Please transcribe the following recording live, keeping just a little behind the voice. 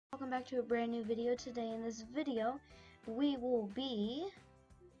Welcome back to a brand new video. Today in this video we will be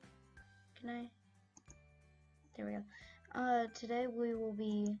there we go. Today we will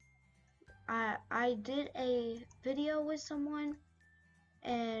be I did a video with someone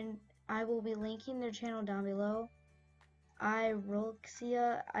and I will be linking their channel down below.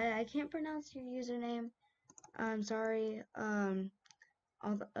 Roxia, I can't pronounce your username. I'm sorry.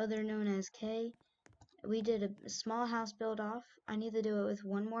 Other known as K. We did a small house build off. I need to do it with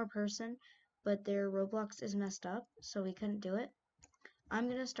one more person, but their Roblox is messed up, so we couldn't do it. I'm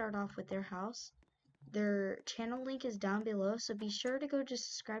going to start off with their house. Their channel link is down below, so be sure to go just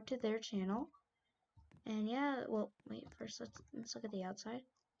subscribe to their channel. And yeah, well, wait, first let's look at the outside.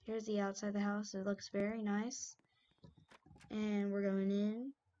 Here's the outside of the house. It looks very nice. And we're going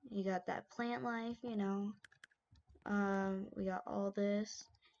in. You got that plant life, you know. We got all this.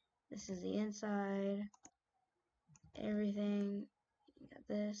 This is the inside. Everything. You got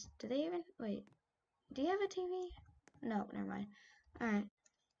this. Do they even wait? Do you have a TV? No, never mind. Alright.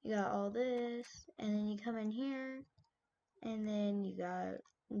 You got all this, and then you come in here, and then you got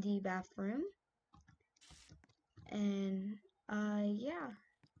the bathroom. And yeah.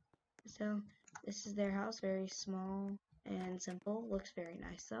 So this is their house, very small and simple. Looks very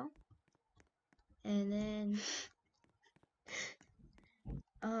nice though. And then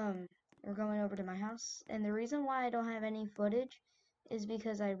we're going over to my house, and the reason why I don't have any footage is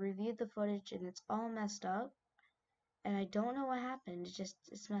because I reviewed the footage and it's all messed up, and I don't know what happened.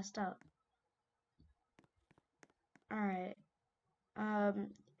 It's messed up. Alright.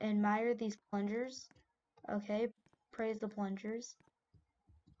 Admire these plungers. Okay, praise the plungers.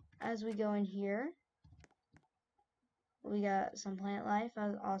 As we go in here, we got some plant life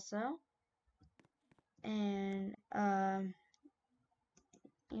also. And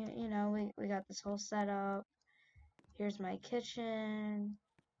you know, we got this whole setup. Here's my kitchen,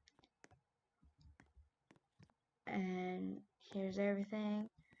 and here's everything.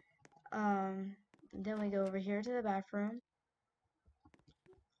 Then we go over here to the bathroom.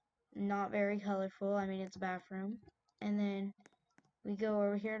 Not very colorful. I mean, it's a bathroom. And then we go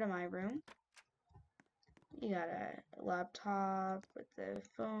over here to my room. You got a laptop with the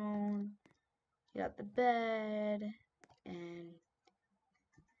phone. You got the bed, and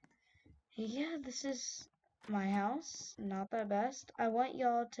yeah, this is my house. Not the best. I want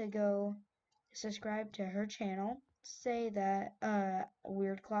y'all to go subscribe to her channel. Say that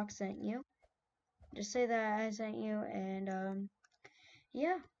Weird Clock sent you. Just say that I sent you, and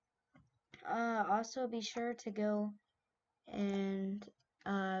yeah. Also be sure to go and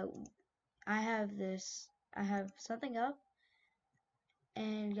I have something up,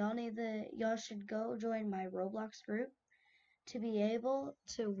 and y'all should go join my Roblox group to be able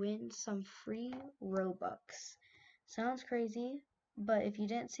to win some free Robux. Sounds crazy, but if you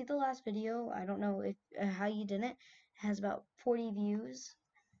didn't see the last video, I don't know if how you didn't. It has about 40 views.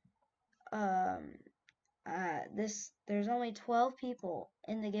 There's only 12 people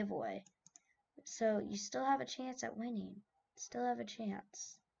in the giveaway, so you still have a chance at winning. Still have a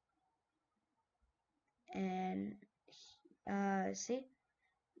chance. And see,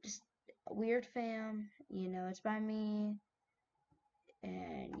 just Weird Fam, you know, it's by me.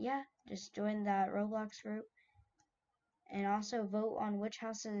 And yeah, just join that Roblox group. And also vote on which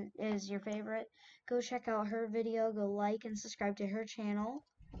house is your favorite. Go check out her video. Go like and subscribe to her channel.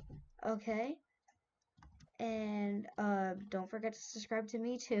 Okay? And don't forget to subscribe to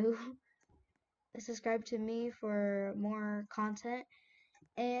me too. Subscribe to me for more content.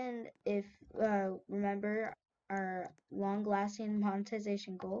 And if remember our long-lasting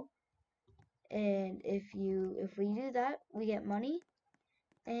monetization goal. And if we do that, we get money.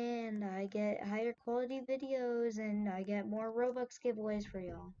 And I get higher quality videos, and I get more Robux giveaways for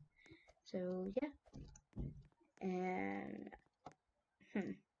y'all. So yeah, and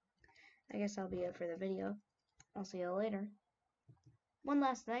I guess that'll be it for the video. I'll see y'all later. One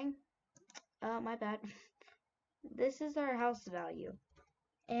last thing, my bad. This is our house value,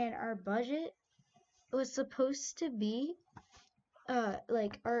 and our budget was supposed to be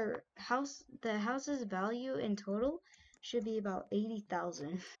like the house's value in total should be about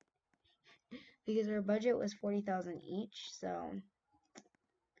 80,000. Because our budget was 40,000 each, so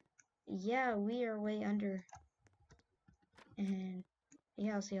yeah, we are way under. And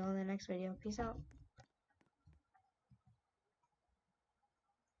yeah, I'll see you all in the next video. Peace out.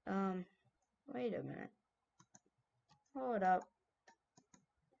 Wait a minute. Hold up.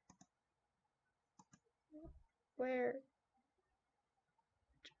 Where?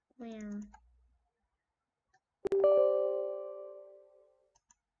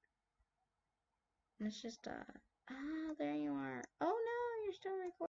 Let's just, there you are. Oh no, you're still